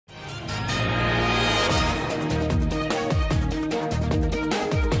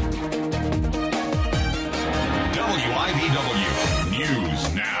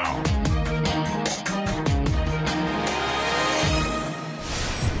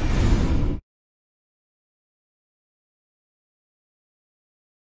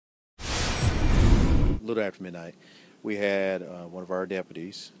little after midnight, we had one of our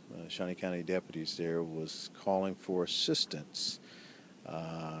deputies, Shawnee County deputies there, was calling for assistance.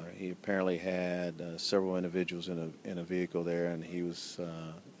 He apparently had several individuals in a vehicle there, and he was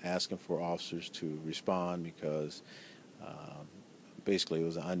asking for officers to respond because basically it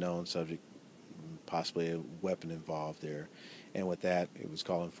was an unknown subject, possibly a weapon involved there. And with that, it was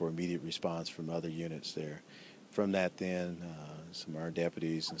calling for immediate response from other units there. From that then, some of our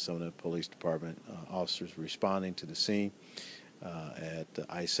deputies and some of the police department officers responding to the scene at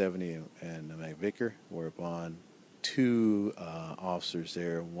I-70 and McVicker, whereupon two officers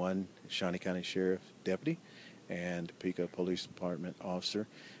there, one Shawnee County Sheriff deputy and Topeka Police Department officer,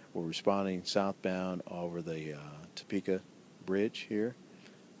 were responding southbound over the Topeka Bridge here.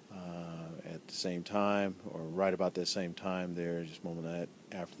 At the same time, or right about that same time there, just a moment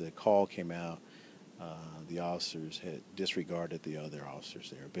after the call came out, the officers had disregarded the other officers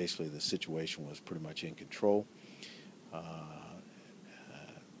there. Basically, the situation was pretty much in control.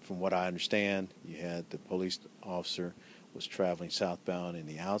 From what I understand, you had the police officer was traveling southbound in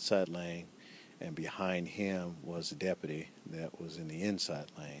the outside lane, and behind him was a deputy that was in the inside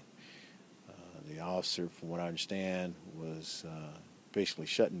lane. The officer, from what I understand, was basically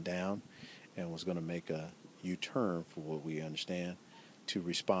shutting down and was going to make a U-turn, for what we understand, to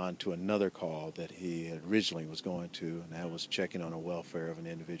respond to another call that he originally was going to, and that was checking on the welfare of an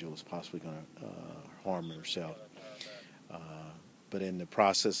individual who was possibly going to harm herself. But in the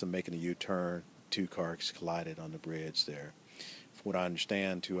process of making a U-turn, two cars collided on the bridge there. From what I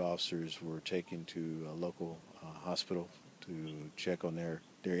understand, two officers were taken to a local hospital to check on their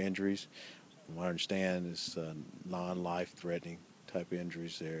injuries. From what I understand, it's non-life-threatening type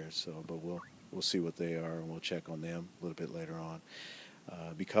injuries there. So, but we'll see what they are, and we'll check on them a little bit later on.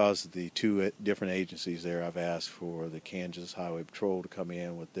 Because of the two different agencies there, I've asked for the Kansas Highway Patrol to come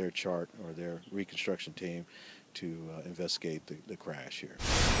in with their chart or their reconstruction team to investigate the crash here.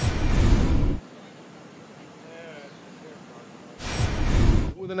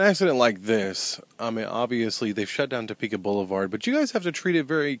 With an accident like this, I mean, obviously they've shut down Topeka Boulevard, but you guys have to treat it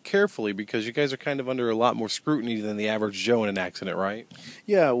very carefully because you guys are kind of under a lot more scrutiny than the average Joe in an accident, right?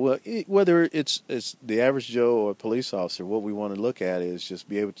 Yeah, well, whether it's the average Joe or a police officer, what we want to look at is just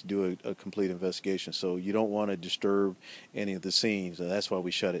be able to do a complete investigation. So you don't want to disturb any of the scenes, and that's why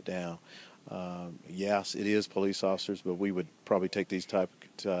we shut it down. Yes, it is police officers, but we would probably take these type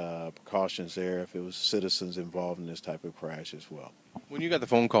of precautions there if it was citizens involved in this type of crash as well. When you got the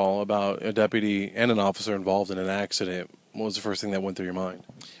phone call about a deputy and an officer involved in an accident, what was the first thing that went through your mind?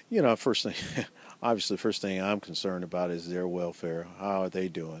 You know, first thing, obviously, first thing I'm concerned about is their welfare. How are they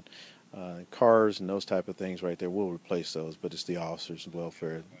doing? Cars and those type of things right there, we'll replace those, but it's the officers'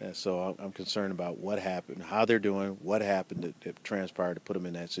 welfare. And so I'm concerned about what happened, how they're doing, what happened that transpired to put them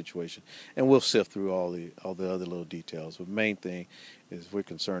in that situation. And we'll sift through all the other little details. But the main thing is we're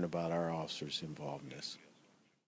concerned about our officers involved in this.